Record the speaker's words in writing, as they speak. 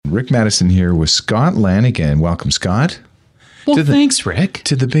Rick Maddison here with Scott Lanigan. Welcome, Scott. Well, thanks, Rick.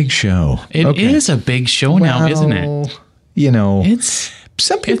 To the big show. It is a big show now, isn't it? You know,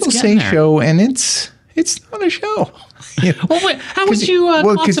 some it's people say there. show, and it's not a show. You know? Well, how would you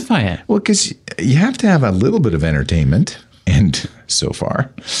classify it? Well, because you have to have a little bit of entertainment, and so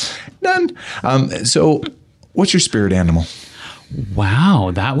far, none. So, what's your spirit animal?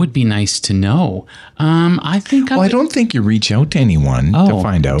 Wow, that would be nice to know. I think. I don't think you reach out to anyone to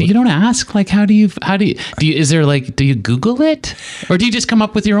find out. You don't ask, like, do you, is there like, do you Google it? Or do you just come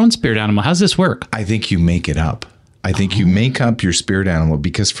up with your own spirit animal? How's this work? I think you make it up. I think you make up your spirit animal,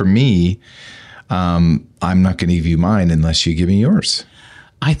 because for me, I'm not going to give you mine unless you give me yours.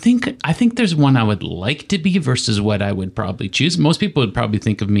 I think there's one I would like to be versus what I would probably choose. Most people would probably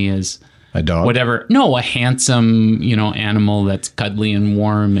think of me as a dog? Whatever. No, a handsome, animal that's cuddly and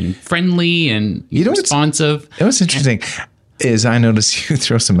warm and friendly and responsive. What's interesting is I noticed you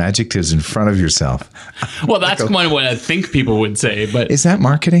throw some adjectives in front of yourself. Well, that's kind of what I think people would say. But is that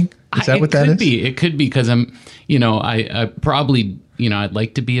marketing? Is that what that is? It could be because I'm, I probably, I'd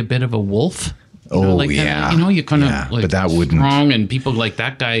like to be a bit of a wolf. You kind of like but that wouldn't. Strong, and people like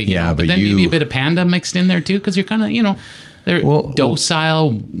that guy. But then maybe a bit of panda mixed in there too, because you're kind of, they're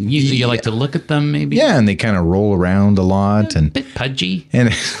docile. You like to look at them, maybe. Yeah, and they kind of roll around a lot, and a bit pudgy,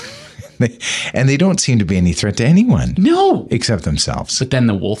 and they don't seem to be any threat to anyone. No, except themselves. But then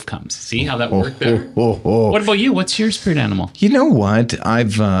the wolf comes. See how that worked there. What about you? What's your spirit animal? You know what? I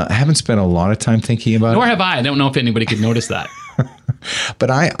haven't spent a lot of time thinking about it. Nor have I. I don't know if anybody could notice that. But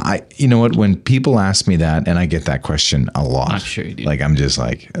I, you know what? When people ask me that, and I get that question a lot. I'm sure you do. Like, I'm just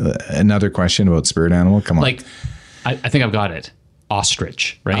like, another question about spirit animal? Come on. Like, I think I've got it.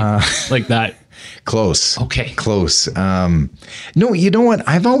 Ostrich, right? Like that. Close. Okay. Close. No, you know what?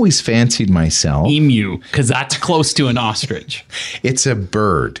 I've always fancied myself. Emu, because that's close to an ostrich. It's a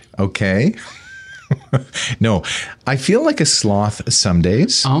bird, okay? No, I feel like a sloth some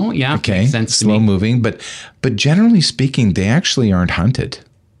days. Oh, yeah. Okay. Makes sense. Slow moving, but generally speaking, they actually aren't hunted,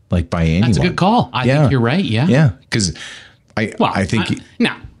 like, by anyone. That's a good call. I think you're right. Yeah. Yeah, because I think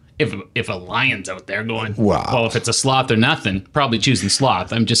now, if a lion's out there going, well, if it's a sloth or nothing, probably choosing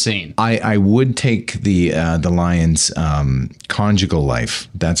sloth. I'm just saying. I would take the lion's conjugal life.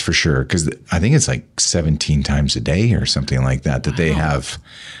 That's for sure, because I think it's like 17 times a day or something like that they have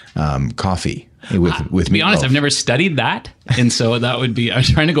coffee. With to be honest, I've never studied that. And so that would be, I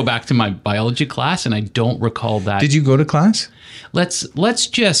was trying to go back to my biology class and I don't recall that. Did you go to class? Let's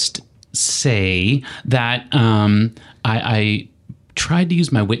just say that I tried to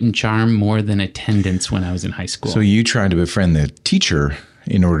use my wit and charm more than attendance when I was in high school. So you tried to befriend the teacher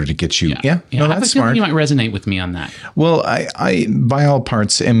in order to get you. Yeah. No, that's smart. You might resonate with me on that. Well, I by all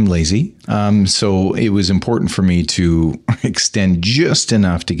parts am lazy. So it was important for me to extend just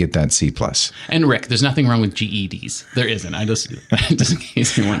enough to get that C+. And Rick, there's nothing wrong with GEDs. There isn't. I just in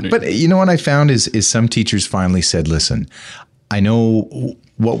case you're wondering. But you know what I found is some teachers finally said, listen, I know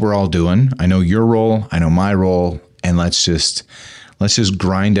what we're all doing. I know your role. I know my role. And let's just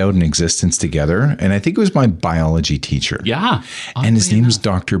grind out an existence together. And I think it was my biology teacher. Yeah. And his name was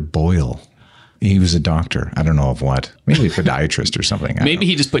Dr. Boyle. He was a doctor. I don't know of what. Maybe a podiatrist or something. Maybe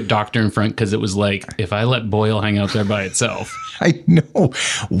he just put doctor in front because it was like, if I let Boyle hang out there by itself. I know.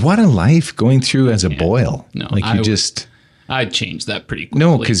 What a life going through as a Boyle. No, like I'd change that pretty quickly.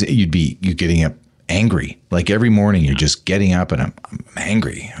 No, because you're getting up angry. Like every morning you're just getting up and I'm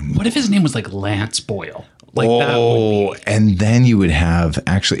angry. What if his name was like Lance Boyle? Like that would be... and then you would have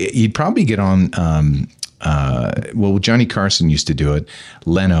you'd probably get on, Johnny Carson used to do it,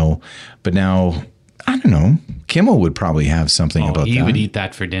 Leno, but now, I don't know, Kimmel would probably have something about that. He would eat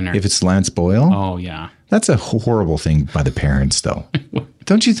that for dinner. If it's Lance Boyle? Oh, yeah. That's a horrible thing by the parents, though.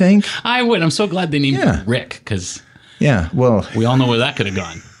 Don't you think? I would. I'm so glad they named him Rick, because we all know where that could have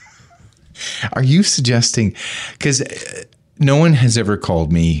gone. Are you suggesting, because no one has ever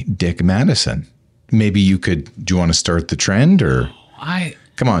called me Dick Maddison. Maybe you could, do you want to start the trend or?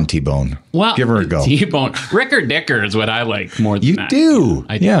 Come on, T-Bone. Well, give her a go. T-Bone. Rick or Dicker is what I like more than that. You do.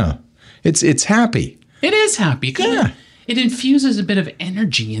 I do. Yeah. It's happy. It is happy. Yeah. It infuses a bit of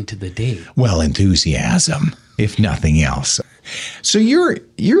energy into the day. Well, enthusiasm, if nothing else. So you're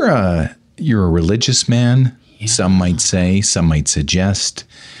a religious man, some might say, some might suggest.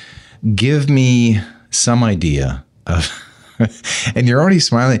 Give me some idea of... And you're already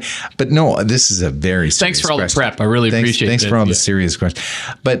smiling, but no, this is a very serious Thanks for all question. the prep. I really appreciate it. Thanks for all the serious questions.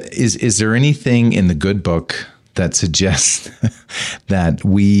 But is there anything in the good book that suggests that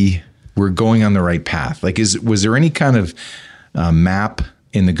we're going on the right path? Like, was there any kind of map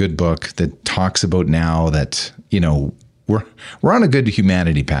in the good book that talks about now that, we're on a good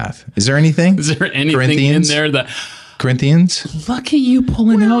humanity path. Is there anything? Is there anything in there that... Corinthians? Look at you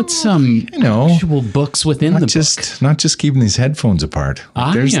pulling out some actual books within the book. Not just keeping these headphones apart.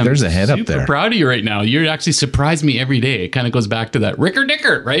 There's a head up there. I'm super proud of you right now. You actually surprise me every day. It kind of goes back to that Ricker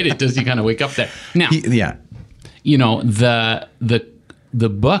Dicker, right? It does. You kind of wake up there. Now, you know, the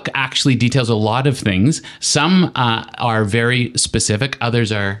book actually details a lot of things. Some are very specific.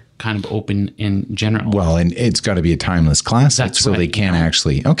 Others are kind of open in general. Well, and it's got to be a timeless classic, so they can't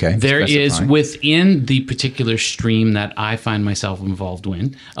actually. Okay, there is within the particular stream that I find myself involved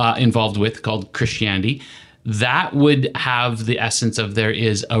with, called Christianity. That would have the essence of there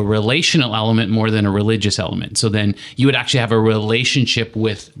is a relational element more than a religious element. So then you would actually have a relationship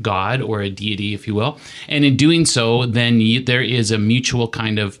with God or a deity, if you will. And in doing so, then there is a mutual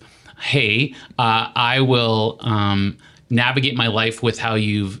kind of, hey, I will navigate my life with how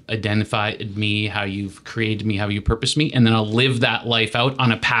you've identified me, how you've created me, how you purposed me. And then I'll live that life out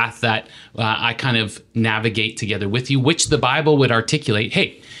on a path that I kind of navigate together with you, which the Bible would articulate,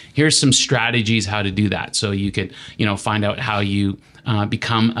 hey, here's some strategies how to do that. So you could, find out how you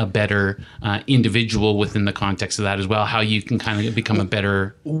become a better individual within the context of that as well, how you can kind of become a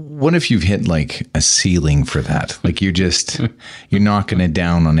better... What if you've hit like a ceiling for that? Like you're knocking it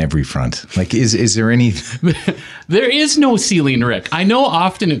down on every front. Like, is there any... There is no ceiling, Rick. I know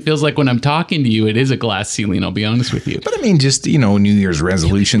often it feels like when I'm talking to you, it is a glass ceiling, I'll be honest with you. But I mean, just, New Year's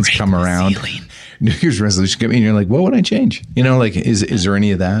resolutions come around. New Year's resolution come in, and you're like, what would I change? Is there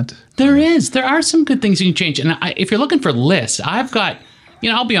any of that? There is. There are some good things you can change. And if you're looking for lists, I've got,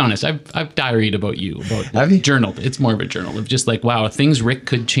 I'll be honest, I've diaried about you. Have you? Journaled. It's more of a journal of just like, wow, things Rick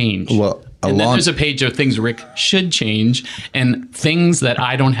could change. Well, then there's a page of things Rick should change and things that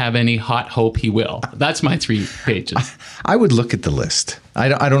I don't have any hot hope he will. That's my 3 pages. I would look at the list.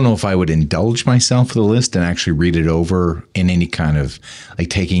 I don't know if I would indulge myself with the list and actually read it over in any kind of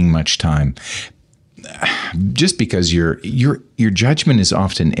like taking much time. Just because your judgment is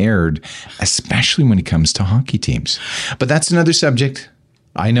often erred, especially when it comes to hockey teams. But that's another subject.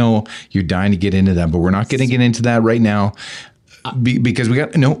 I know you're dying to get into that, but we're not going to get into that right now because we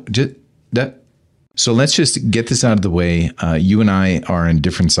got that. So let's just get this out of the way. You and I are on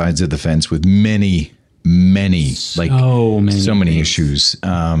different sides of the fence with many issues.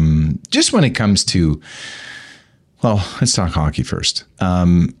 Just when it comes to, well, let's talk hockey first.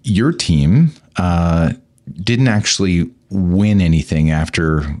 Your team didn't actually win anything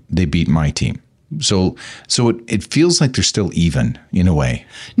after they beat my team. So it feels like they're still even in a way.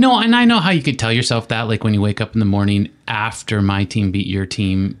 No, and I know how you could tell yourself that, like when you wake up in the morning after my team beat your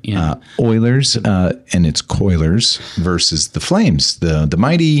team. Oilers, and it's Coilers versus the Flames, the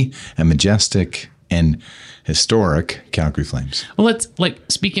mighty and majestic and historic Calgary Flames. Well, let's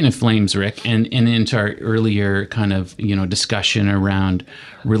speaking of Flames, Rick, and into our earlier kind of, discussion around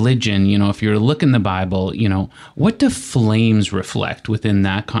religion, if you're looking in the Bible, what do flames reflect within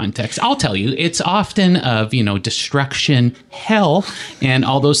that context? I'll tell you, it's often of, destruction, hell, and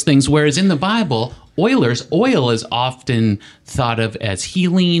all those things. Whereas in the Bible, oil is often thought of as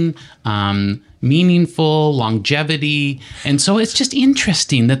healing, meaningful, longevity. And so it's just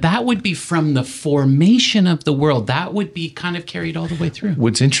interesting that would be from the formation of the world. That would be kind of carried all the way through.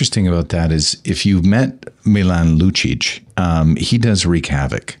 What's interesting about that is if you've met Milan Lucic, he does wreak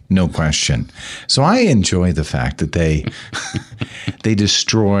havoc, no question. So I enjoy the fact that they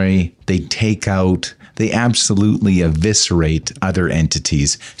destroy, they take out, they absolutely eviscerate other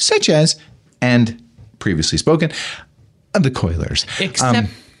entities, such as, and previously spoken, the Coilers. Except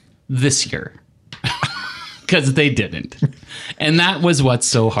this year. Because they didn't. And that was what's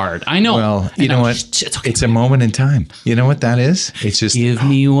so hard. I know. Well, you know what? It's a moment in time. You know what that is? It's just... Give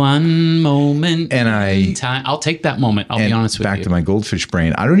me one moment in time. I'll take that moment. I'll be honest with you. Back to my goldfish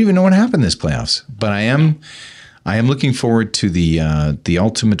brain. I don't even know what happened this playoffs. But I am looking forward to the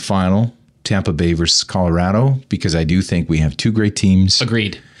ultimate final, Tampa Bay versus Colorado, because I do think we have 2 great teams.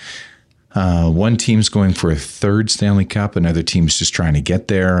 Agreed. One team's going for a 3rd Stanley Cup. Another team's just trying to get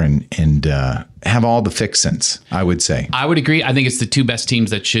there and have all the fixins, I would say. I would agree. I think it's the 2 best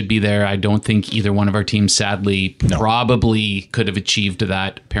teams that should be there. I don't think either one of our teams, sadly, probably could have achieved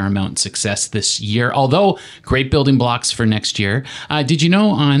that paramount success this year. Although, great building blocks for next year. Did you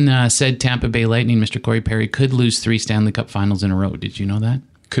know on said Tampa Bay Lightning, Mr. Corey Perry could lose 3 Stanley Cup finals in a row? Did you know that?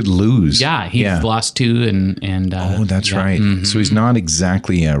 Could lose. Yeah, he lost 2 and oh, that's right. Mm-hmm. So he's not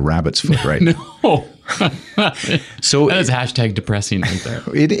exactly a rabbit's foot, right? No. So that is hashtag depressing right there.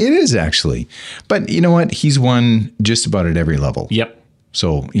 It is actually. But you know what? He's won just about at every level. Yep.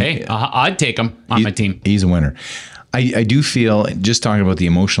 So I'd take him on my team. He's a winner. I do feel, just talking about the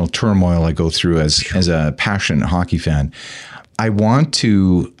emotional turmoil I go through as a passionate hockey fan, I want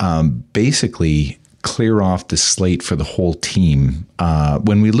to basically clear off the slate for the whole team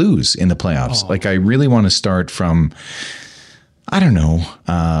when we lose in the playoffs. Like, I really want to start from, I don't know,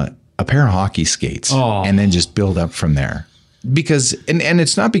 a pair of hockey skates and then just build up from there. Because, and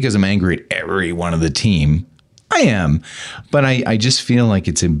it's not because I'm angry at every one of the team. I am, but I just feel like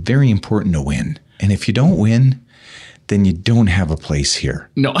it's very important to win. And if you don't win, then you don't have a place here.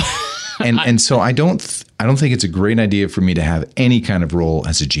 No. and so I don't think it's a great idea for me to have any kind of role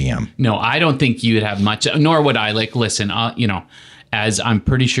as a GM. No, I don't think you would have much, nor would I. Like, listen, as I'm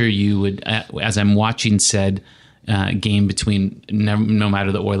pretty sure you would, as I'm watching said game between no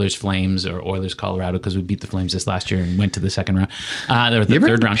matter the Oilers Flames or Oilers Colorado, because we beat the Flames this last year and went to the second round, or the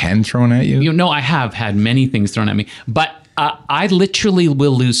third round. Pen thrown at you? I have had many things thrown at me, but I literally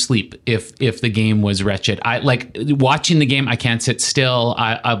will lose sleep if the game was wretched. I like watching the game. I can't sit still.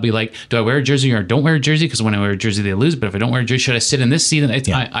 I'll be like, do I wear a jersey or don't wear a jersey? Because when I wear a jersey, they lose. But if I don't wear a jersey, should I sit in this seat?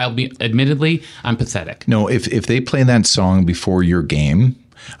 I'll be, admittedly, I'm pathetic. No, if they play that song before your game,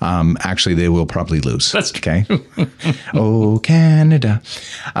 actually, they will probably lose. That's okay. Oh, Canada.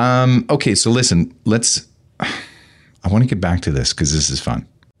 Okay, so listen, I want to get back to this because this is fun.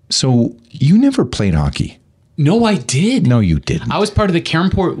 So you never played hockey. No, I did. No, you didn't. I was part of the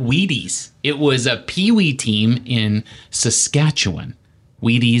Cairnport Wheaties. It was a Pee-wee team in Saskatchewan.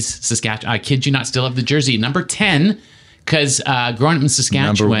 Wheaties, Saskatchewan. I kid you not, still have the jersey. Number 10, because growing up in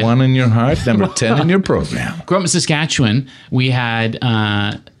Saskatchewan. Number 1 in your heart, number 10 in your program. Growing up in Saskatchewan, we had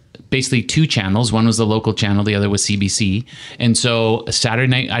basically 2 channels. One was the local channel, the other was CBC. And so a Saturday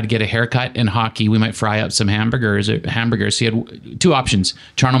night, I'd get a haircut in hockey. We might fry up some hamburgers. So you had 2 options,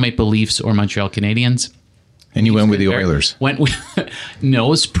 Toronto Maple Leafs or Montreal Canadiens. And you went with the Oilers? No, it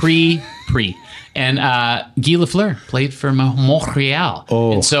was pre. And Guy Lafleur played for Montreal.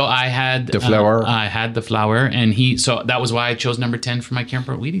 Oh, and so I had the flower. I had the flower, and so that was why I chose number 10 for my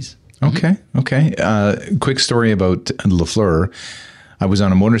Cairnport Wheaties. Okay. Quick story about Lafleur. I was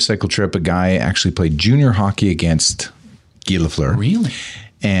on a motorcycle trip. A guy actually played junior hockey against Guy Lafleur. Really?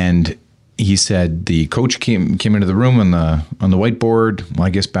 And he said the coach came into the room on the whiteboard. Well,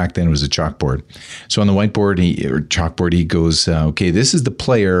 I guess back then it was a chalkboard. So on the whiteboard he goes, okay, this is the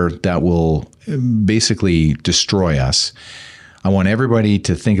player that will basically destroy us. I want everybody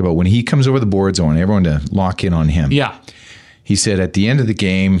to think about when he comes over the boards. I want everyone to lock in on him. Yeah. He said at the end of the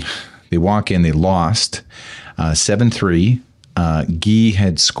game, they walk in, they lost 7-3. Guy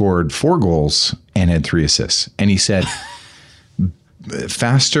had scored 4 goals and had 3 assists. And he said,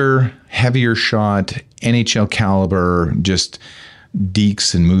 faster, heavier shot, NHL caliber, just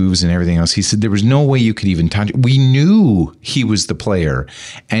dekes and moves and everything else. He said there was no way you could even touch it. We knew he was the player,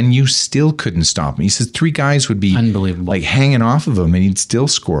 and you still couldn't stop him. He says 3 guys would be unbelievable, like hanging off of him, and he'd still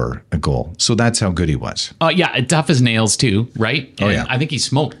score a goal. So that's how good he was. Oh yeah, tough as nails too, right? Oh yeah. I think he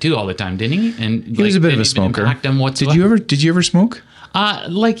smoked too all the time, didn't he? And he was a bit of a smoker. Did you ever smoke?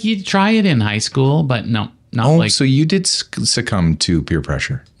 Like you try it in high school, but no. So you did succumb to peer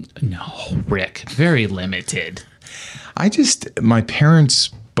pressure? No, Rick. Very limited. My parents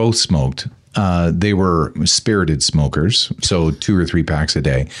both smoked. They were spirited smokers, so 2 or 3 packs a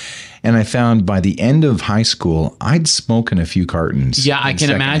day. And I found by the end of high school, I'd smoken a few cartons. Yeah, I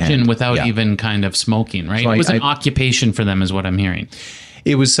can imagine without even kind of smoking, right? So it was an occupation for them is what I'm hearing.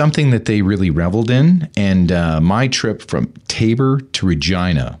 It was something that they really reveled in. And my trip from Tabor to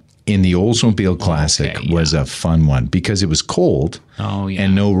Regina in the Oldsmobile Classic was a fun one because it was cold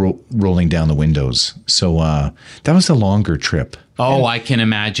and no rolling down the windows. So that was a longer trip. Oh, I can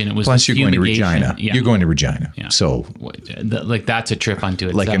imagine. It was plus you're going to Regina. Yeah. You're going to Regina. Yeah. So like that's a trip unto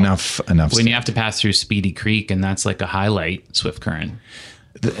itself. Like enough. When you have to pass through Speedy Creek, and that's like a highlight, Swift Current.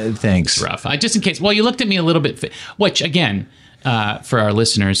 Thanks. It's rough. Just in case. Well, you looked at me a little bit, which again, for our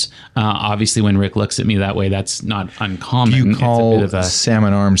listeners, obviously when Rick looks at me that way, that's not uncommon. Do you call it's a bit of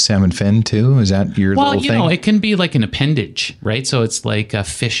salmon arm, salmon fin too? Is that your little thing? Well, it can be like an appendage, right? So it's like a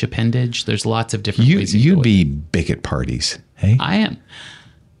fish appendage. There's lots of different ways. You'd be big at parties, hey? I am.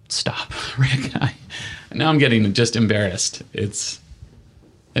 Stop, Rick. Now I'm getting just embarrassed. It's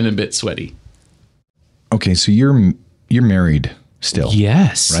and a bit sweaty. Okay, so you're married still.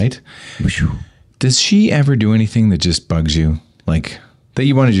 Yes. Right? Does she ever do anything that just bugs you? Like that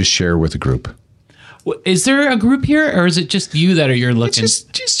you want to just share with the group? Is there a group here, or is it just you that you're looking? It's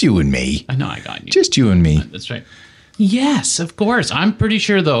just you and me. I know, I got you. Just you and me. That's right. Yes, of course. I'm pretty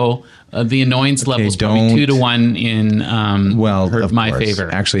sure, though, the annoyance level is probably 2-1 in my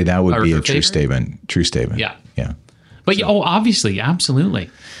favor. Actually, that would be a true statement. True statement. Yeah. Yeah. But obviously, absolutely.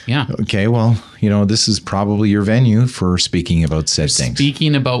 Yeah. Okay. Well, this is probably your venue for speaking about said things.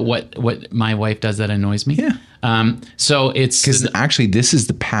 Speaking about what my wife does that annoys me. Yeah. So it's because actually this is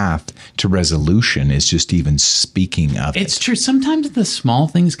the path to resolution, is just even speaking of it. It's true. Sometimes the small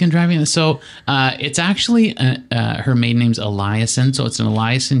things can drive me. So it's actually her maiden name's Eliason. So it's an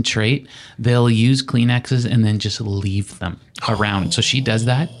Eliason trait. They'll use Kleenexes and then just leave them around. So she does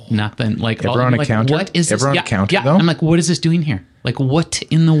that. Nothing like ever on a counter. What is this? Ever on a counter though? I'm like, what is this doing here? Like, what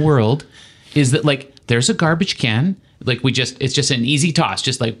in the world is that? Like, there's a garbage can. Like it's just an easy toss.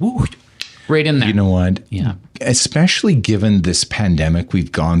 Just like, woo, right in there. You know what? Yeah. Especially given this pandemic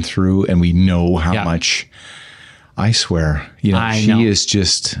we've gone through, and we know how much, I swear, she is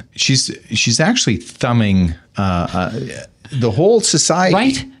just, she's actually thumbing the whole society.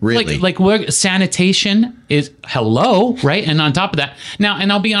 Right? Really. Like sanitation is hello, right? And on top of that, now,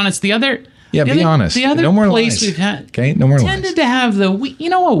 and I'll be honest, be honest. The other no more place lies. we've had, okay, no more tended lies. to have a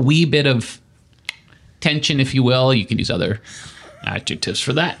wee bit of tension, if you will. You can use other adjectives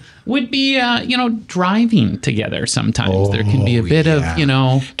for that. Would be, driving together. Sometimes there can be a bit of,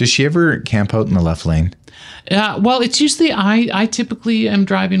 Does she ever camp out in the left lane? Well, it's usually I typically am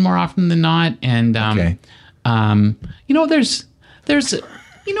driving more often than not, and okay. There's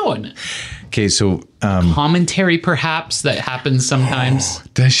okay, so commentary perhaps that happens sometimes.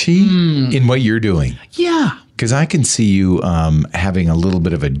 Does she in what you're doing? Yeah. Because I can see you having a little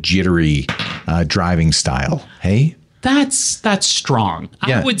bit of a jittery driving style. Hey, that's strong.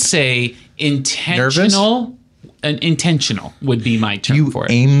 Yeah. I would say intentional. Intentional would be my term for it.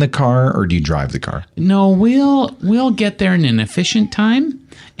 Do you aim the car or do you drive the car? No, we'll get there in an efficient time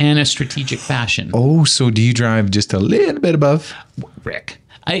and a strategic fashion. Oh, so do you drive just a little bit above? Rick,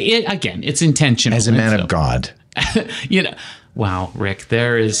 it's intentional. As a man of God. Wow, Rick,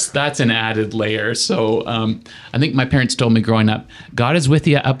 that's an added layer. So I think my parents told me growing up, God is with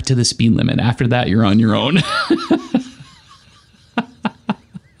you up to the speed limit. After that, you're on your own.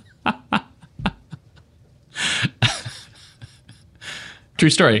 True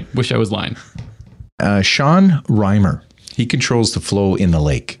story. Wish I was lying. Sean Reimer, he controls the flow in the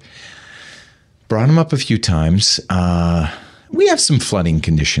lake. Brought him up a few times. We have some flooding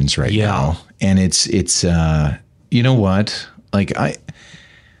conditions right now. And it's you know what?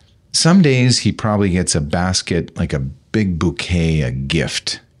 Some days he probably gets a basket, like a big bouquet, a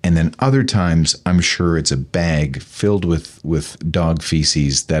gift. And then other times, I'm sure it's a bag filled with dog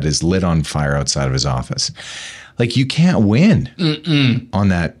feces that is lit on fire outside of his office. Like, you can't win on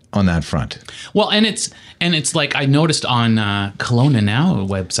that front. Well, and it's like I noticed on Kelowna Now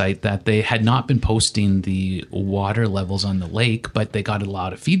website that they had not been posting the water levels on the lake, but they got a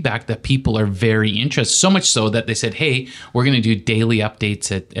lot of feedback that people are very interested. So much so that they said, "Hey, we're going to do daily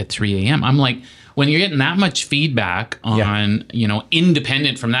updates at 3 a.m." I'm like, when you're getting that much feedback on,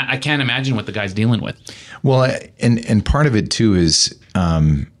 independent from that, I can't imagine what the guy's dealing with. Well, and part of it too is,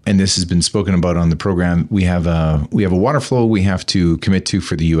 and this has been spoken about on the program, we have a water flow we have to commit to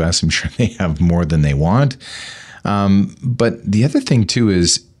for the U.S. I'm sure they have more than they want. But the other thing too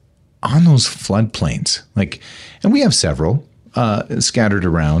is on those floodplains, and we have several scattered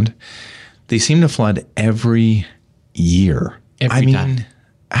around, they seem to flood every year. Every time.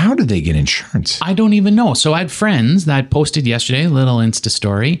 How do they get insurance? I don't even know. So I had friends that posted yesterday, a little Insta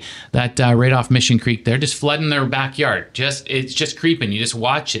story, that right off Mission Creek, they're just flooding their backyard. It's just creeping. You just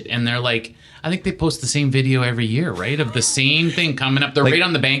watch it. And they're like, I think they post the same video every year, right? Of the same thing coming up. They're right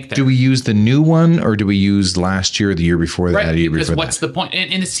on the bank there. Do we use the new one or do we use last year, the year before that? Right, because what's the point?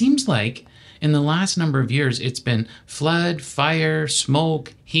 And it seems like in the last number of years, it's been flood, fire,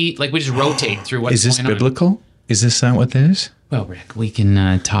 smoke, heat. Like we just rotate through what's going on. Is this biblical? Is this not what that is? Well, Rick, we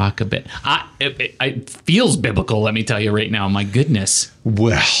can talk a bit. It feels biblical, let me tell you right now. My goodness.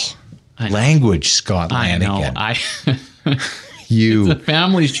 Well, language, Scott Lanigan. It's a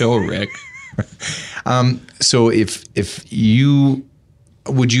family show, Rick. So if you...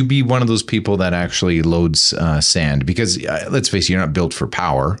 Would you be one of those people that actually loads sand? Because let's face it, you're not built for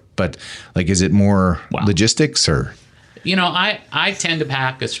power, but is it more logistics or... I tend to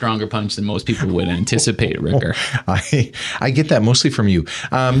pack a stronger punch than most people would anticipate, Ricker. I get that mostly from you.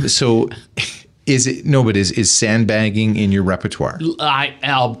 So is sandbagging in your repertoire?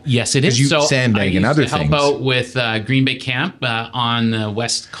 Yes, it is. You sandbag and other things. I help out with Green Bay Camp on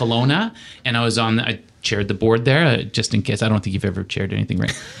West Kelowna, and I chaired the board there, just in case. I don't think you've ever chaired anything,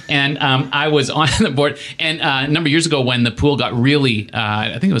 right? And I was on the board. And a number of years ago when the pool got really,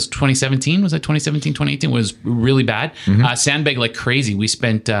 I think it was 2017. Was that 2017, 2018? Was really bad. Sandbag like crazy. We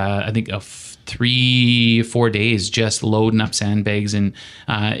spent, I think, 3-4 days just loading up sandbags, and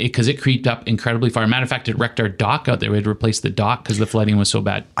because it creeped up incredibly far. Matter of fact, it wrecked our dock out there. We had to replace the dock because the flooding was so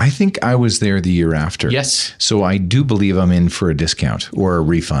bad. I think I was there the year after. Yes. So I do believe I'm in for a discount or a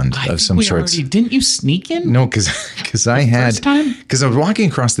refund of some sorts. Didn't you sneak in? No, because I was walking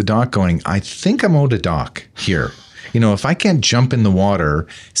across the dock going, I think I'm owed a dock here. If I can't jump in the water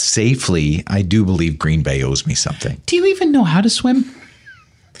safely, I do believe Green Bay owes me something. Do you even know how to swim?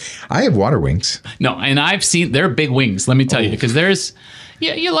 I have water wings. No, and I've seen, they're big wings, let me tell you, because there's,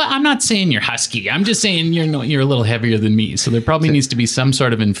 I'm not saying you're husky. I'm just saying you're a little heavier than me. So there probably needs to be some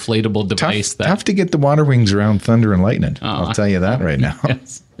sort of inflatable device. Tough to get the water wings around thunder and lightning. I'll tell you that right now.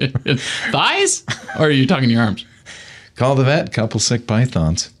 Yes. Thighs? Or are you talking your arms? Call the vet, couple sick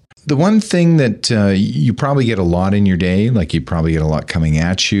pythons. The one thing that you probably get a lot in your day, like you probably get a lot coming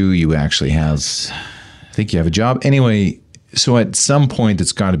at you. You actually have, I think you have a job. Anyway, so at some point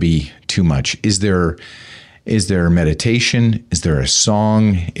it's got to be too much. Is there meditation? Is there a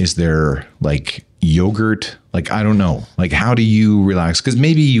song? Is there like yogurt? Like, I don't know. Like, how do you relax? Because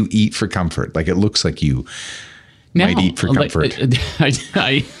maybe you eat for comfort. Like, it looks like you might eat for comfort.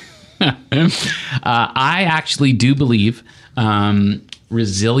 I actually do believe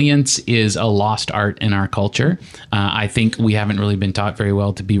resilience is a lost art in our culture. I think we haven't really been taught very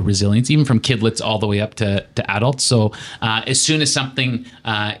well to be resilient, even from kidlets all the way up to adults. So as soon as something,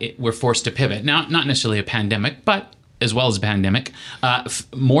 we're forced to pivot. Now, not necessarily a pandemic, but as well as a pandemic,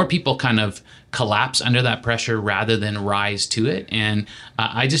 more people kind of collapse under that pressure rather than rise to it. And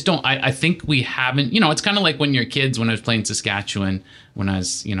I just don't, I think we haven't, it's kind of like when you're kids, when I was playing Saskatchewan, when I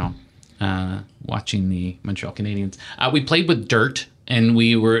was, watching the Montreal Canadiens, we played with dirt. And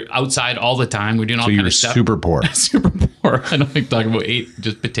we were outside all the time. We're doing all kind of stuff. So you were super poor. Super poor. I don't like talking about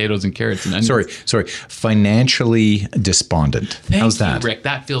just potatoes and carrots and onions. Sorry. Financially despondent. How's that? Rick,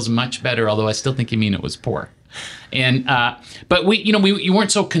 that feels much better, although I still think you mean it was poor. And but you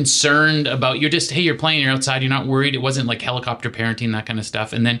weren't so concerned about, you're playing, you're outside, you're not worried. It wasn't like helicopter parenting, that kind of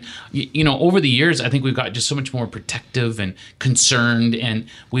stuff. And then over the years, I think we've got just so much more protective and concerned, and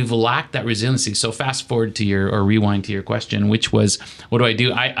we've lacked that resiliency. So fast forward to rewind to your question, which was, what do I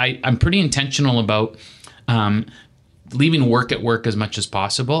do? I'm pretty intentional about leaving work at work as much as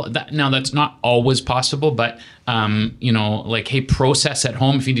possible. That's not always possible, but process at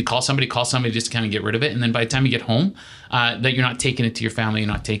home. If you need to call somebody, just to kind of get rid of it. And then by the time you get home, that you're not taking it to your family, you're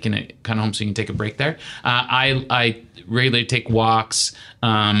not taking it kind of home, so you can take a break there. I regularly take walks,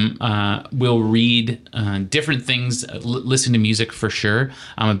 will read different things, listen to music for sure.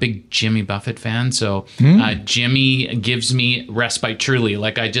 I'm a big Jimmy Buffett fan, so Jimmy gives me respite truly.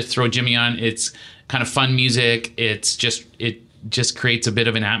 Like, I just throw Jimmy on, it's kind of fun music. It just creates a bit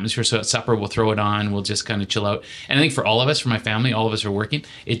of an atmosphere. So at supper, we'll throw it on. We'll just kind of chill out. And I think for all of us, for my family, all of us are working.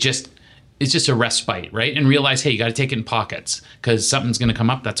 It's just a respite, right? And realize, hey, you got to take it in pockets, because something's going to come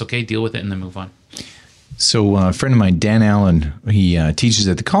up. That's okay. Deal with it and then move on. So a friend of mine, Dan Allen, he teaches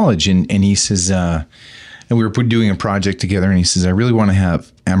at the college, and he says, and we were doing a project together, and he says, I really want to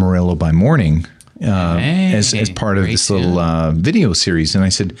have Amarillo by Morning as part of this little video series. And I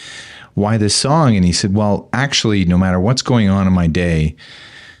said, why this song? And he said, well, actually, no matter what's going on in my day,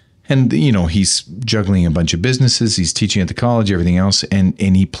 and he's juggling a bunch of businesses, he's teaching at the college, everything else, and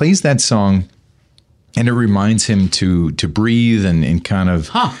he plays that song, and it reminds him to breathe and kind of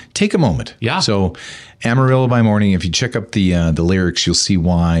take a moment. Yeah. So Amarillo by Morning, if you check up the lyrics, you'll see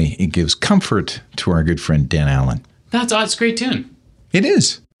why it gives comfort to our good friend Dan Allen. That's a great tune. It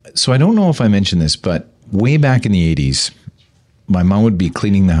is. So I don't know if I mentioned this, but way back in the 80s, my mom would be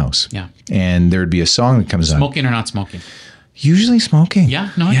cleaning the house. Yeah. And there'd be a song that comes on. Smoking or not smoking? Usually smoking.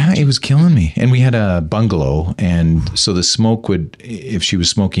 Yeah. No. Yeah, it was killing me. And we had a bungalow, and so the smoke would, if she was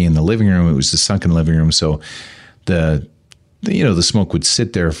smoking in the living room, it was the sunken living room. So the smoke would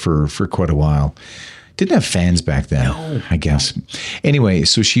sit there for quite a while. Didn't have fans back then, I guess. Anyway,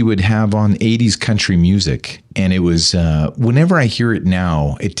 so she would have on 80s country music, and it was, whenever I hear it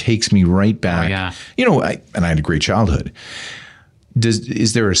now, it takes me right back. Oh, yeah. And I had a great childhood.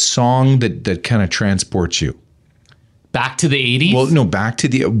 Is there a song that kind of transports you back to the 80s? Well, no, back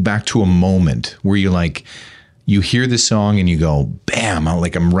to a moment where you hear the song and you go, bam,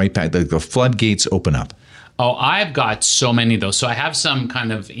 I'm right back. The floodgates open up. Oh, I've got so many of those. So I have some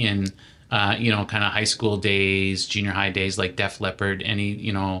kind of in, kind of high school days, junior high days, like Def Leppard,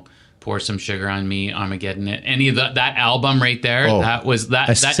 Pour Some Sugar on Me, Armageddon, any of that album right there.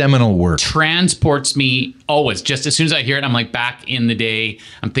 That seminal work. Transports me always. Just as soon as I hear it, I'm like back in the day.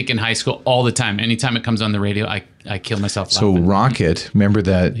 I'm thinking high school all the time. Anytime it comes on the radio, I kill myself laughing. So Rocket, remember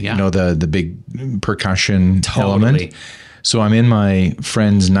that, the big percussion element? So I'm in my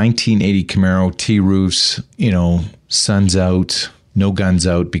friend's 1980 Camaro, T-roofs, sun's out, no guns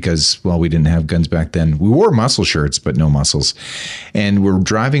out because, well, we didn't have guns back then. We wore muscle shirts, but no muscles. And we're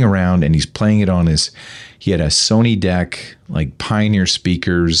driving around and he's playing it on he had a Sony deck, like Pioneer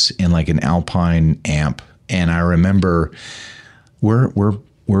speakers and like an Alpine amp. And I remember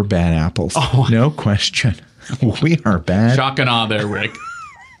we're bad apples. Oh. No question. We are bad. Shock and awe there, Rick.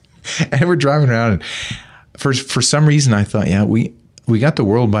 And we're driving around and for some reason I thought, yeah, we got the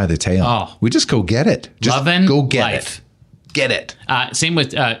world by the tail. Oh. We just go get it. Just Lovin' go get life. it. Get it. Same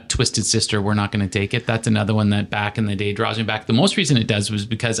with Twisted Sister, We're Not Going to Take It. That's another one that back in the day draws me back. The most reason it does was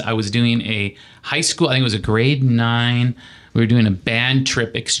because I was doing a high school, I think it was a grade 9. We were doing a band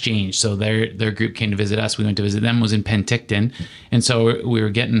trip exchange. So their group came to visit us. We went to visit them. It was in Penticton. And so we were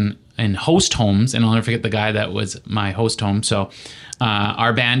getting in host homes. And I'll never forget the guy that was my host home. So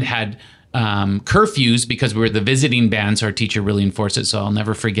our band had curfews because we were the visiting band, so our teacher really enforced it. So I'll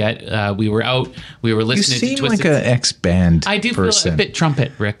never forget. We were out. We were listening to Twisted. You seem like an ex-band I do person. Feel a bit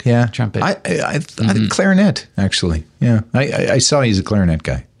trumpet, Rick. Yeah, trumpet. I think clarinet actually. Yeah, I saw he's a clarinet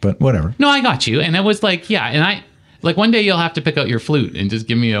guy, but whatever. No, I got you. And it was like, yeah, and I like one day you'll have to pick out your flute and just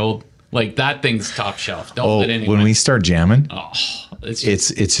give me an old like that thing's top shelf. Don't let anyone. When we start jamming,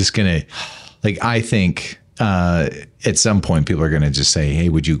 it's just gonna like I think at some point people are gonna just say, hey,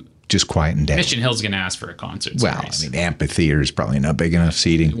 would you just quieten down. Mission Hill's going to ask for a concert series. Well, I mean, amphitheater is probably not big enough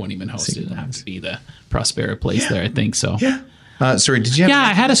seating. It won't even host it. It'll have to be the Prospera place there, I think so. Yeah. Sorry, did you have... Yeah,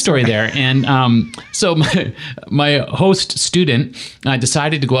 I had a story there. And so my host student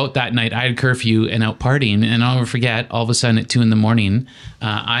decided to go out that night. I had curfew and out partying. And I'll never forget, all of a sudden at 2 a.m,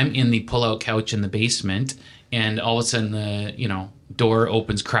 I'm in the pull-out couch in the basement. And all of a sudden the, door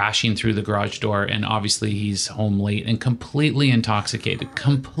opens crashing through the garage door. And obviously he's home late and completely intoxicated,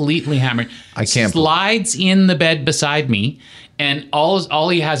 completely hammered. I can't... Slides in the bed beside me. And all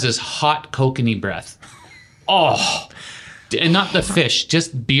he has is hot kokanee breath. Oh... And not the fish,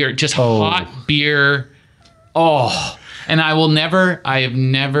 just beer, just hot beer. Oh, and I have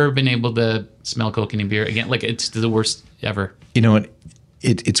never been able to smell kokanee beer again. Like it's the worst ever. You know what?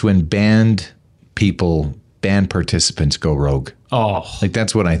 It's when band participants go rogue. Oh, like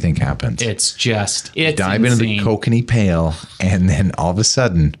that's what I think happens. It's dive into the kokanee pail, and then all of a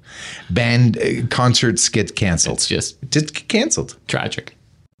sudden, band concerts get canceled. It's just canceled. Tragic.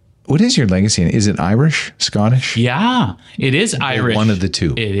 What is your legacy? Is it Irish, Scottish? Yeah, it is Irish. One of the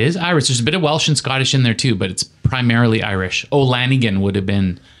two. It is Irish. There's a bit of Welsh and Scottish in there too, but it's primarily Irish. Oh, Lanigan would have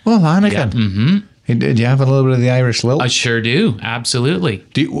been. Well, Lanigan. Yeah. Mm-hmm. Hey, did you have a little bit of the Irish lilt? I sure do. Absolutely.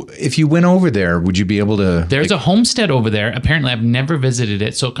 If you went over there, would you be able to... There's a homestead over there. Apparently, I've never visited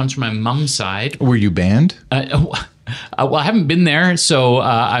it, so it comes from my mom's side. Were you banned? Well, I haven't been there, so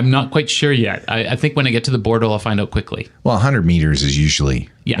I'm not quite sure yet. I think when I get to the border, I'll find out quickly. Well, 100 meters is usually...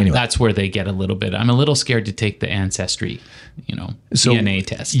 Yeah, anyway. That's where they get a little bit. I'm a little scared to take the ancestry, DNA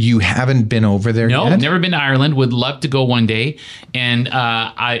test. You haven't been over there yet? No, never been to Ireland. Would love to go one day. And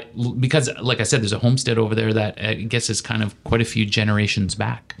because, like I said, there's a homestead over there that I guess is kind of quite a few generations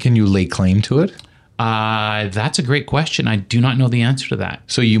back. Can you lay claim to it? That's a great question. I do not know the answer to that.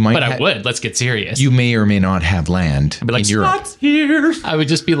 So you might, but I would. Let's get serious. You may or may not have land. I'd be like, Scott's here. I would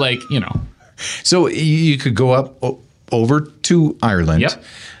just be like, So you could go up over to Ireland, yep.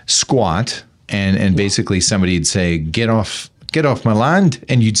 Squat, and basically somebody'd say, "Get off my land,"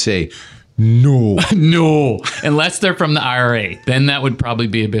 and you'd say, "No, no," unless they're from the IRA. Then that would probably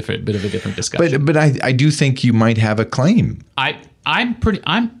be a bit of a different discussion. But I do think you might have a claim.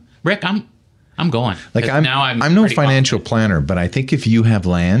 Rick. I'm going. Like I'm no financial planner, but I think if you have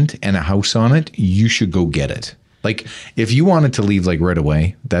land and a house on it, you should go get it. Like if you wanted to leave like right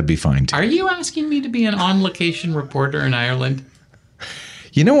away, that'd be fine too. Are you asking me to be an on-location reporter in Ireland?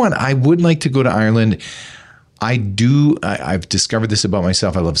 You know what? I would like to go to Ireland. I do. I've discovered this about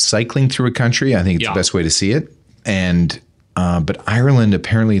myself. I love cycling through a country. I think it's the best way to see it. And but Ireland,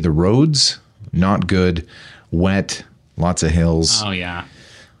 apparently the roads, not good, wet, lots of hills. Oh yeah.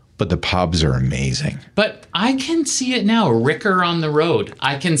 But the pubs are amazing. But I can see it now. Ricker on the road.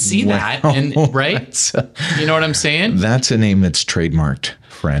 I can see that. And right? You know what I'm saying? That's a name that's trademarked,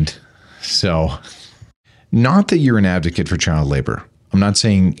 friend. So not that you're an advocate for child labor. I'm not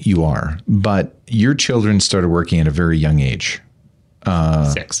saying you are, but your children started working at a very young age.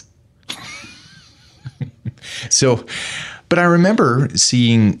 6. So, but I remember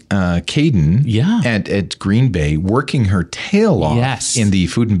seeing Caden at Green Bay working her tail off in the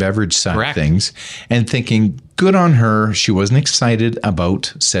food and beverage side of things and thinking, good on her. She wasn't excited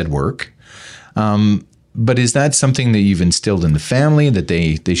about said work. But is that something that you've instilled in the family that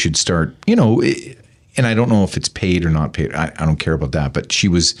they should start, and I don't know if it's paid or not paid. I don't care about that. But she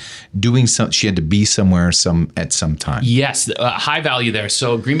was doing she had to be somewhere at some time. Yes, high value there.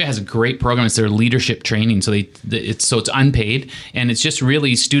 So Green Bay has a great program. It's their leadership training. So it's unpaid, and it's just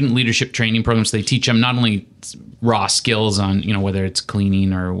really student leadership training programs. So they teach them not only raw skills on, whether it's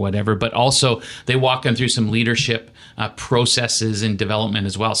cleaning or whatever, but also they walk them through some leadership processes and development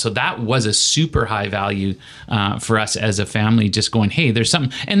as well. So that was a super high value for us as a family, just going, hey, there's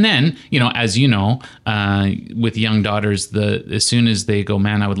something. And then, as with young daughters, as soon as they go,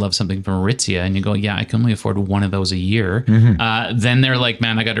 man, I would love something from Aritzia, and you go, yeah, I can only afford one of those a year. Mm-hmm. Then they're like,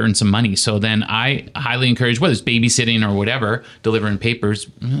 man, I got to earn some money. So then I highly encourage, whether it's babysitting or whatever, delivering papers.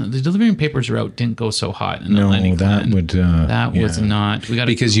 The delivering papers route didn't go so hot. In Lanigan. That was not. We got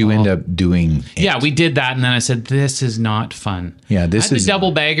because you end up doing it. Yeah, we did that, and then I said, this is not fun. Yeah, I had a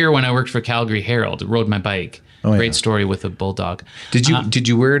double bagger when I worked for Calgary Herald. Rode my bike. Great story with a bulldog. Did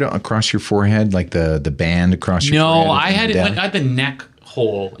you wear it across your forehead, like the band across your forehead? No, I had the neck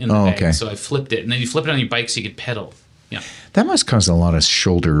hole in the bag, so I flipped it, and then you flip it on your bike so you could pedal. Yeah, that must cause a lot of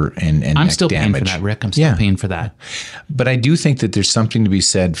shoulder and I'm neck still damage. paying for that, Rick. I'm still paying for that. But I do think that there's something to be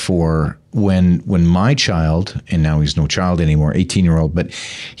said for when my child, and now he's no child anymore, 18-year-old, but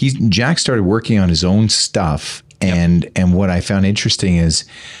Jack started working on his own stuff, and what I found interesting is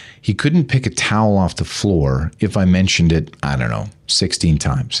he couldn't pick a towel off the floor if I mentioned it, I don't know, 16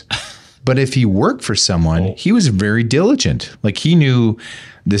 times. But if he worked for someone, he was very diligent. Like he knew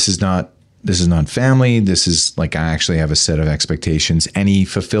this is not family. This is like, I actually have a set of expectations, and he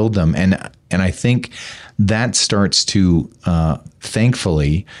fulfilled them. And I think that starts to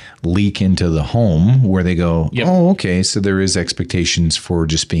thankfully leak into the home where they go, oh, okay, so there is expectations for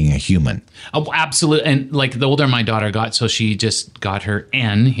just being a human. Oh, absolutely. And like the older my daughter got, so she just got her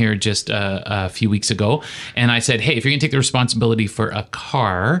N here just a few weeks ago. And I said, hey, if you're going to take the responsibility for a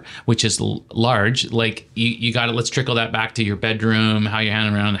car, which is large, like you got to, let's trickle that back to your bedroom, how you're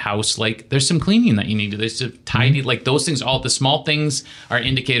handling around the house. Like there's some cleaning that you need to do. There's some tidy, like those things, all the small things are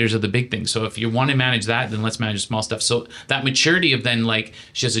indicators of the big things. So if you want to manage that, then let's manage small stuff. So that maturity of then, like,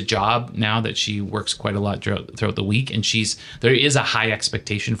 she has a job now that she works quite a lot throughout the week, and there is a high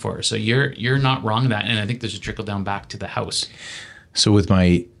expectation for her. So you're not wrong in that, and I think there's a trickle down back to the house. So with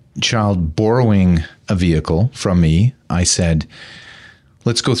my child borrowing a vehicle from me, I said,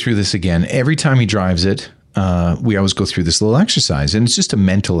 let's go through this again. Every time he drives it, we always go through this little exercise, and it's just a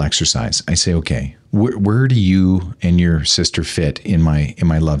mental exercise. I say, okay, where do you and your sister fit in my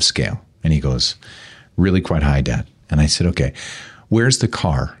love scale? And he goes, really quite high, Dad. And I said, okay, where's the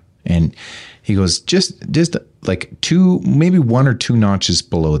car? And he goes, just like maybe 1 or 2 notches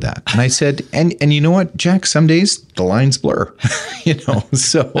below that. And I said, and you know what, Jack, some days the lines blur,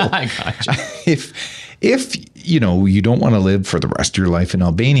 so I gotcha. If you don't want to live for the rest of your life in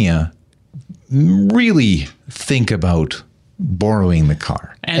Albania, really think about borrowing the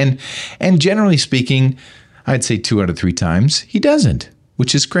car. And generally speaking, I'd say 2 out of 3 times he doesn't.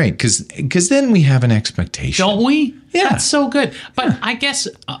 Which is great, because then we have an expectation. Don't we? Yeah. That's so good. But I guess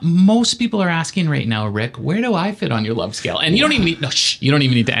most people are asking right now, Rick, where do I fit on your love scale? And you don't even need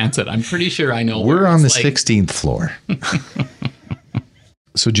to answer it. I'm pretty sure I know. We're on the 16th floor.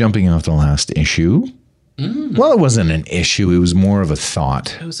 So jumping off the last issue. Well, it wasn't an issue. It was more of a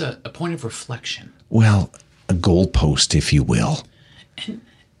thought. It was a point of reflection. Well, a goalpost, if you will. And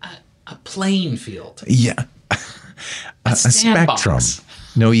a playing field. Yeah. A spectrum.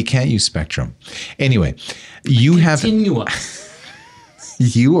 No, you can't use spectrum. Anyway, you are a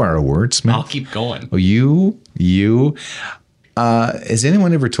wordsmith. I'll keep going. Oh, you. Has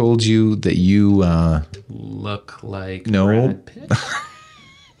anyone ever told you that you look like Brad Pitt?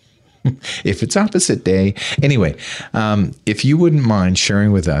 If it's opposite day. Anyway, if you wouldn't mind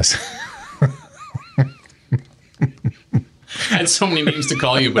sharing with us. I had so many names to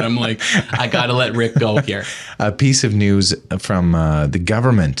call you, but I'm like, I got to let Rick go here. A piece of news from the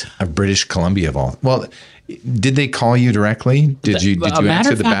government of British Columbia. Well, did they call you directly? Did you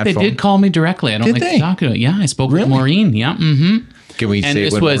answer the bad phone? They did call me directly. I don't like to talk to it. Yeah, I spoke with Maureen. Yeah. Mm-hmm. Can we say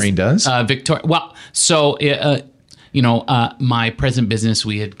what Maureen does? Victoria. Well, so my present business,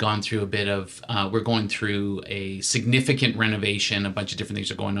 we had gone through a bit of, we're going through a significant renovation. A bunch of different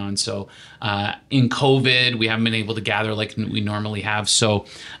things are going on. So in COVID, we haven't been able to gather like we normally have. So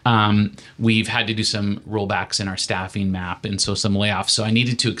we've had to do some rollbacks in our staffing map, and so some layoffs. So I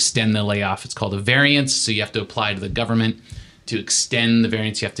needed to extend the layoff. It's called a variance. So you have to apply to the government to extend the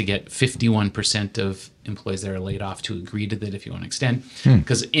variance, you have to get 51% of employees that are laid off to agree to that if you want to extend.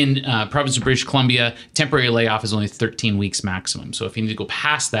 Because in province of British Columbia, temporary layoff is only 13 weeks maximum. So if you need to go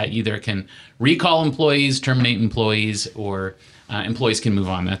past that, either can recall employees, terminate employees, or employees can move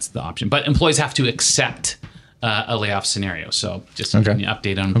on. That's the option. But employees have to accept a layoff scenario. So just an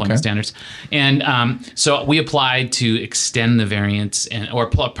update on employment standards. And so we applied to extend the variance,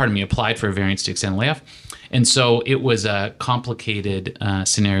 applied for a variance to extend the layoff. And so it was a complicated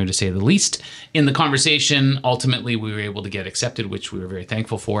scenario, to say the least. In the conversation, ultimately, we were able to get accepted, which we were very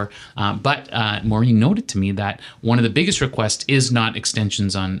thankful for. But Maureen noted to me that one of the biggest requests is not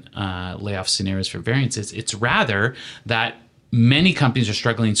extensions on layoff scenarios for variances. It's rather that many companies are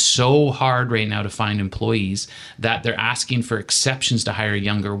struggling so hard right now to find employees that they're asking for exceptions to hire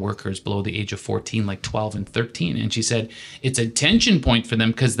younger workers below the age of 14, like 12 and 13. And she said it's a tension point for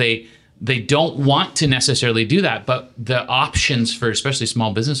them because they don't want to necessarily do that, but the options for especially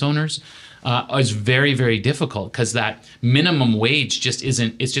small business owners is very, very difficult because that minimum wage just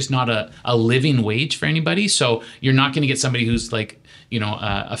isn't, it's just not a living wage for anybody. So you're not going to get somebody who's like,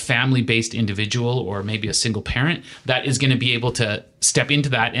 a family-based individual or maybe a single parent that is going to be able to step into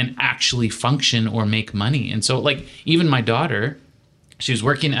that and actually function or make money. And so like even my daughter, she was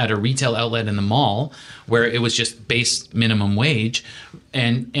working at a retail outlet in the mall where it was just base minimum wage.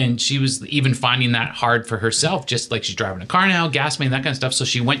 And she was even finding that hard for herself, just like she's driving a car now, gas money, that kind of stuff. So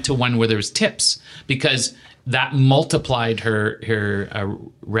she went to one where there was tips because that multiplied her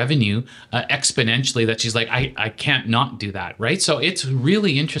revenue exponentially, that she's like, I can't not do that, right? So it's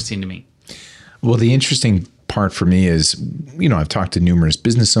really interesting to me. Well, the interesting part for me is, I've talked to numerous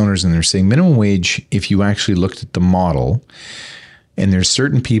business owners and they're saying minimum wage, if you actually looked at the model, and there's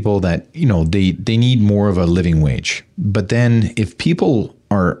certain people that, they need more of a living wage. But then if people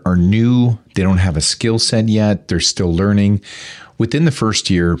are new, they don't have a skill set yet, they're still learning, within the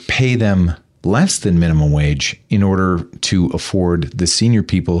first year, pay them less than minimum wage in order to afford the senior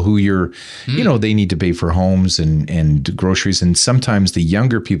people who they need to pay for homes and groceries. And sometimes the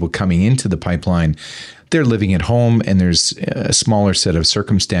younger people coming into the pipeline, they're living at home and there's a smaller set of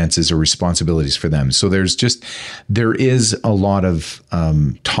circumstances or responsibilities for them. So there is a lot of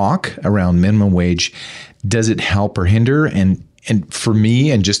talk around minimum wage. Does it help or hinder? And for me,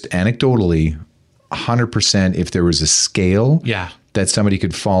 and just anecdotally, 100%, if there was a scale that somebody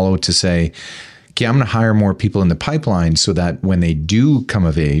could follow to say, okay, I'm going to hire more people in the pipeline so that when they do come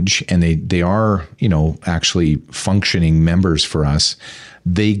of age and they are, actually functioning members for us,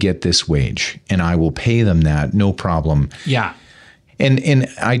 they get this wage and I will pay them that, no problem. Yeah. And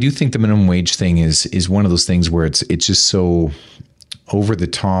I do think the minimum wage thing is one of those things where it's just so over the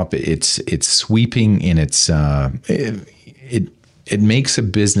top. It's sweeping and it makes a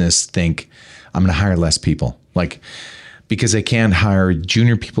business think, I'm going to hire less people. Because I can't hire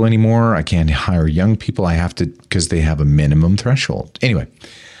junior people anymore. I can't hire young people. I have to, because they have a minimum threshold. Anyway,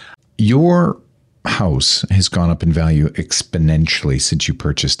 your house has gone up in value exponentially since you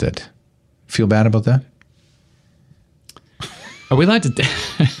purchased it. Feel bad about that? Are we allowed to?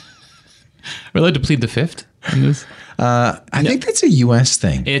 We're allowed to plead the fifth in this? I think that's a U.S.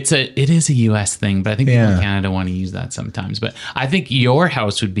 thing. It is a U.S. thing, but I think people in Canada want to use that sometimes. But I think your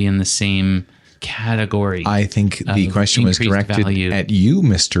house would be in the same category. I think the question was directed at you,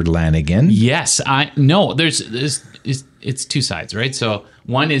 Mr. Lanigan. Yes, it's two sides, right? So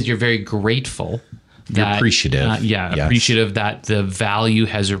one is you're very grateful. You're appreciative. Appreciative that the value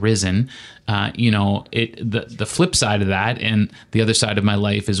has arisen. The flip side of that, and the other side of my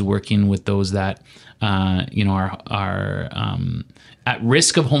life is working with those that are at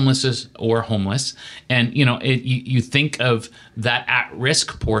risk of homelessness or homeless. And, you think of that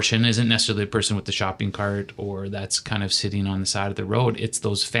at-risk portion isn't necessarily the person with the shopping cart or that's kind of sitting on the side of the road. It's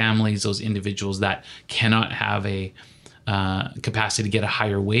those families, those individuals that cannot have a capacity to get a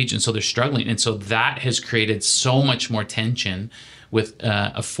higher wage. And so they're struggling. And so that has created so much more tension with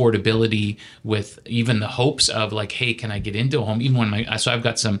affordability, with even the hopes of like, hey, can I get into a home? Even when so I've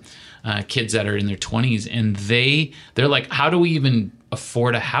got some kids that are in their 20s and they're like, how do we even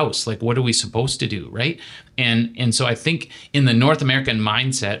afford a house? Like, what are we supposed to do? Right. And so I think in the North American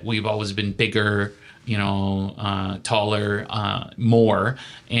mindset, we've always been bigger, taller, more.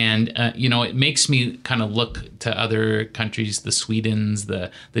 And, it makes me kind of look to other countries, the Swedens,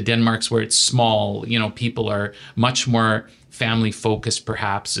 the Denmarks, where it's small, people are much more family focused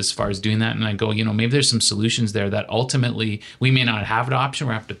perhaps as far as doing that. And I go, maybe there's some solutions there that ultimately we may not have an option.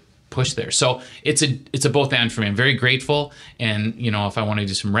 We have to push there. So it's a both and for me. I'm very grateful. And, if I want to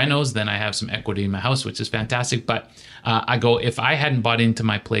do some renos, then I have some equity in my house, which is fantastic. But I go, if I hadn't bought into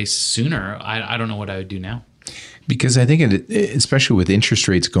my place sooner, I don't know what I would do now. Because I think, especially with interest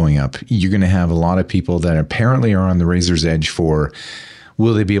rates going up, you're going to have a lot of people that apparently are on the razor's edge for,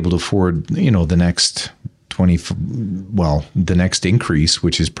 will they be able to afford, the next the next increase,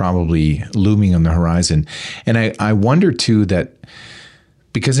 which is probably looming on the horizon. And I wonder too that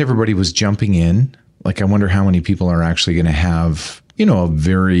because everybody was jumping in, like I wonder how many people are actually going to have, a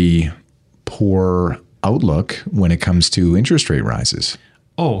very poor outlook when it comes to interest rate rises.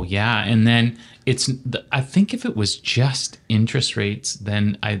 Oh, yeah. And then I think if it was just interest rates,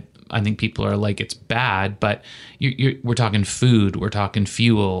 then I think people are like, it's bad, but we're talking food, we're talking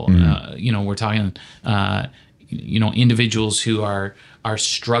fuel, we're talking, individuals who are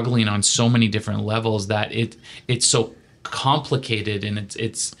struggling on so many different levels that it's so complicated, and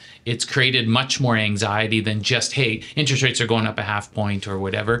it's created much more anxiety than just, hey, interest rates are going up a half point or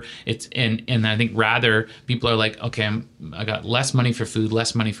whatever. And I think rather people are like, okay, I got less money for food,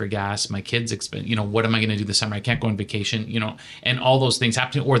 less money for gas, my kids what am I going to do this summer? I can't go on vacation, and all those things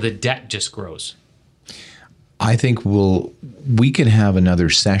happen, or the debt just grows. I think we could have another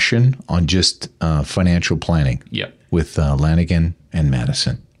session on just financial planning. Yep. With Lanigan and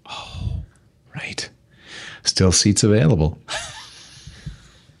Maddison. Oh, right. Still seats available.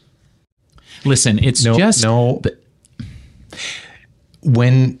 Listen,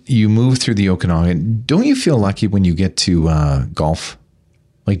 when you move through the Okanagan, don't you feel lucky when you get to golf?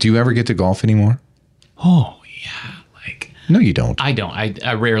 Like, do you ever get to golf anymore? Oh, yeah. No, you don't. I don't.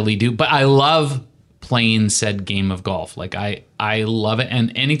 I rarely do, but I love playing said game of golf. Like, I love it.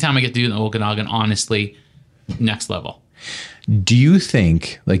 And anytime I get to do it in the Okanagan, honestly, next level. Do you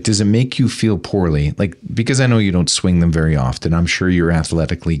think, does it make you feel poorly? Because I know you don't swing them very often. I'm sure you're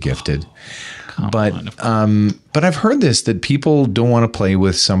athletically gifted. But I've heard that people don't want to play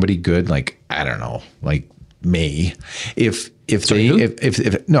with somebody good. I don't know, me. I'm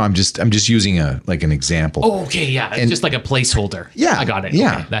just using an example. Oh, okay. Yeah. It's just like a placeholder. Yeah. I got it.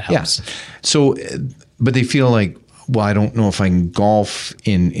 Yeah. Okay, that helps. Yeah. So, but they feel I don't know if I can golf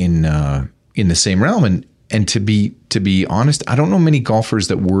in the same realm. And to be honest, I don't know many golfers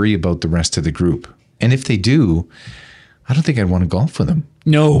that worry about the rest of the group. And if they do, I don't think I'd want to golf with them.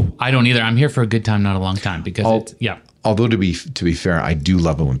 No, I don't either. I'm here for a good time, not a long time, because Although to be fair, I do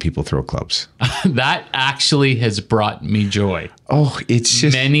love it when people throw clubs. That actually has brought me joy. Oh, it's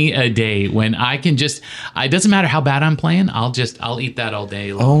just many a day when I can it doesn't matter how bad I'm playing. I'll eat that all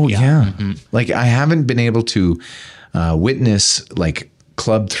day long. Oh yeah. Mm-hmm. I haven't been able to witness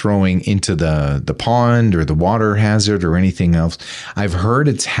club throwing into the pond or the water hazard or anything else. I've heard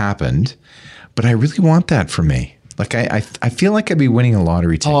it's happened, but I really want that for me. I feel like I'd be winning a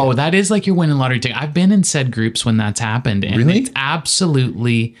lottery ticket. Oh, that is like you're winning a lottery ticket. I've been in said groups when that's happened, and really? It's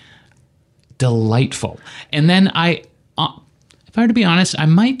absolutely delightful. And then if I were to be honest, I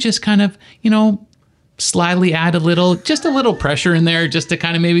might just kind of, slyly add a little pressure in there, just to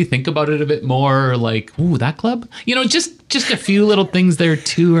kind of maybe think about it a bit more. Ooh, that club, just a few little things there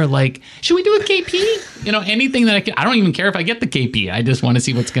too. Or should we do a KP? Anything that I don't even care if I get the KP. I just want to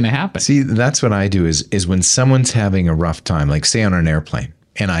see what's going to happen. See, that's what I do is when someone's having a rough time, say on an airplane,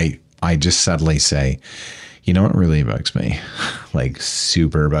 and I just subtly say, what really bugs me,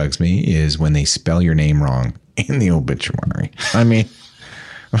 super bugs me, is when they spell your name wrong in the obituary. I mean,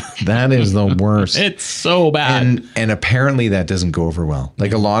 that is the worst. It's so bad. And apparently that doesn't go over well. A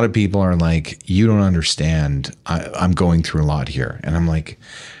lot of people are you don't understand. I'm going through a lot here. And I'm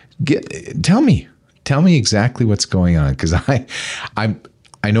tell me exactly what's going on. Cause I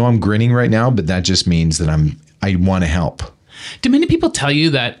know I'm grinning right now, but that just means that I want to help. Do many people tell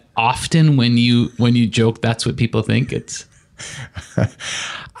you that often when you joke, that's what people think? It's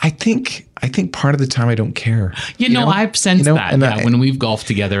I think part of the time I don't care. I've sensed that. And when we've golfed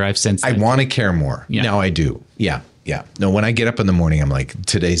together, I've sensed that. I want to care more. Yeah. Now I do. Yeah. Yeah. No, when I get up in the morning, I'm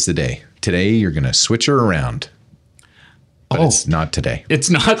today's the day. Today you're going to switch her around. But it's not today. It's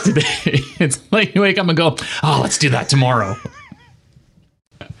not today. It's you wake up and go, let's do that tomorrow.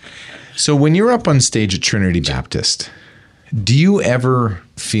 So when you're up on stage at Trinity Baptist, do you ever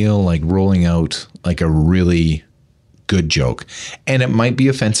feel like rolling out a really good joke? And it might be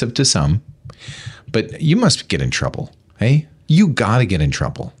offensive to some, but you must get in trouble. Hey, you got to get in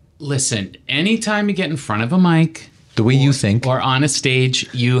trouble. Listen, anytime you get in front of a mic, the way you think, or on a stage,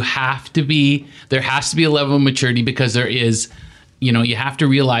 there has to be a level of maturity, because there is, you have to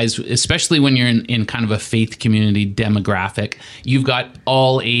realize, especially when you're in kind of a faith community demographic, you've got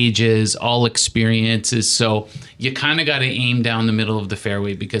all ages, all experiences. So you kind of got to aim down the middle of the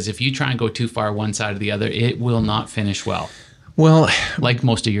fairway, because if you try and go too far one side or the other, it will not finish well. Well, like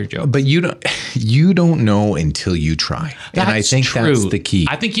most of your jokes. But you don't know until you try. And I think that's the key.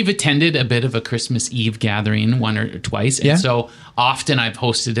 I think you've attended a bit of a Christmas Eve gathering one or twice. And so often I've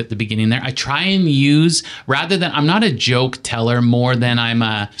hosted at the beginning there. I try and use, rather than, I'm not a joke teller more than I'm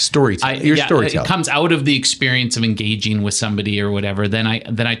a storyteller. You're storyteller. It comes out of the experience of engaging with somebody or whatever. Then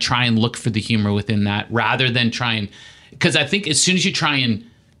I try and look for the humor within that rather than try and, because I think as soon as you try and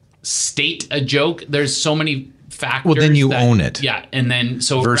state a joke, there's so many factors. Well, then you own it. Yeah. And then,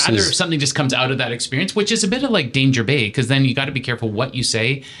 so rather if something just comes out of that experience, which is a bit of like Danger Bay, because then you got to be careful what you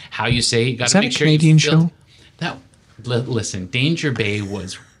say, how you say. You got to make sure. Is that a Canadian show? Listen, Danger Bay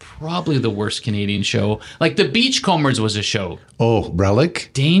was probably the worst Canadian show. Like the Beachcombers was a show. Oh,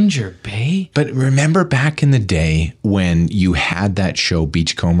 Relic? Danger Bay? But remember back in the day when you had that show,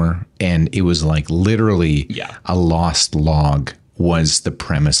 Beachcomber, and it was like literally a lost log was the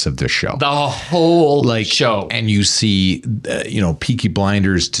premise of the show. The whole show. And you see, Peaky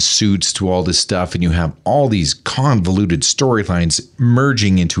Blinders to Suits to all this stuff, and you have all these convoluted storylines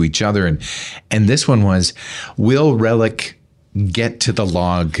merging into each other. And this one was, will Relic get to the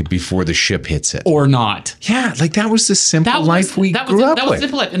log before the ship hits it? Or not. Yeah, like that was the simple life we grew up with. That was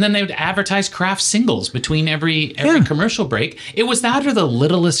simple life. And then they would advertise craft singles between every commercial break. It was that or The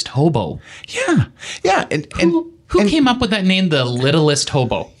Littlest Hobo. Yeah. Yeah. Who came up with that name, The Littlest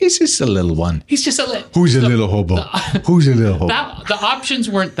Hobo? He's just a little one. He's just a little... Who's a little hobo? Who's a little hobo? The options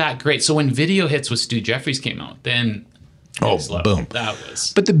weren't that great. So when Video Hits with Stu Jeffries came out, then... boom. That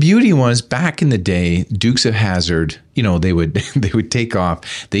was... But the beauty was, back in the day, Dukes of Hazzard, they would take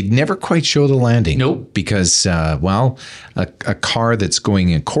off. They'd never quite show the landing. Nope. Because, a car that's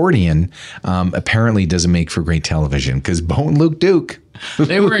going accordion apparently doesn't make for great television. Because Bo and Luke Duke...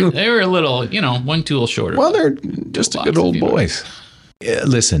 they were a little, one tool shorter. Well, they're just good old boys.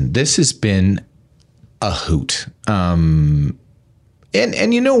 Listen, this has been a hoot. And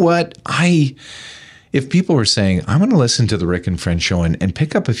you know what? If people were saying, I'm going to listen to the Rick and Friend show and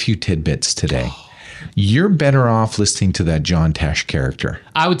pick up a few tidbits today, you're better off listening to that John Tesh character.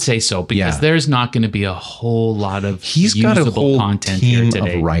 I would say so, because there's not going to be a whole lot of He's got a whole team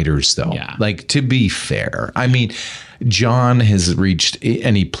of writers, though. Yeah. Like, to be fair, I mean, John has reached,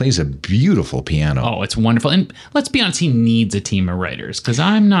 and he plays a beautiful piano. Oh, it's wonderful. And let's be honest, he needs a team of writers, because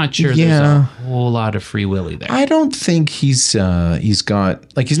I'm not sure there's a whole lot of Free Willy there. I don't think he's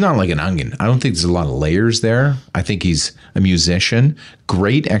got, like, he's not like an onion. I don't think there's a lot of layers there. I think he's a musician,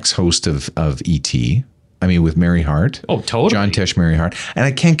 great ex-host of E.T., I mean, with Mary Hart. Oh, totally. John Tesh, Mary Hart. And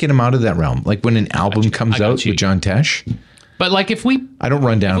I can't get him out of that realm. Like when an album comes out with John Tesh. But like if we... I don't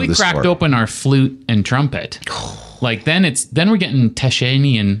run down to the store. If we cracked open our flute and trumpet... Like then we're getting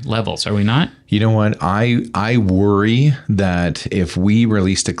Teshanian levels, are we not? You know what? I worry that if we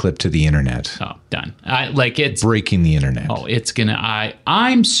released a clip to the internet, done. It's breaking the internet. Oh, it's gonna.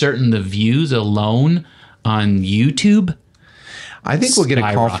 I'm certain the views alone on YouTube. I think we'll get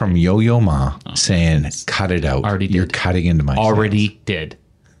a call from Yo-Yo Ma saying, "Cut it out. You're cutting into my already sales." Did.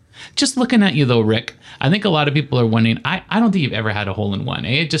 Just looking at you though, Rick. I think a lot of people are wondering. I don't think you've ever had a hole in one,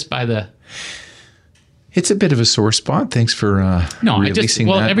 eh? Just by the. It's a bit of a sore spot. Thanks for releasing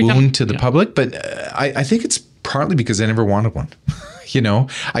that wound to the public. But I think it's partly because I never wanted one.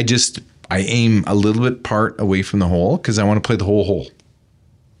 I aim a little bit part away from the hole because I want to play the whole hole.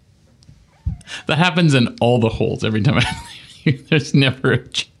 That happens in all the holes every time I leave you. There's never a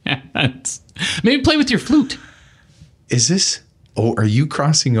chance. Maybe play with your flute. Is this? Oh, are you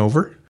crossing over?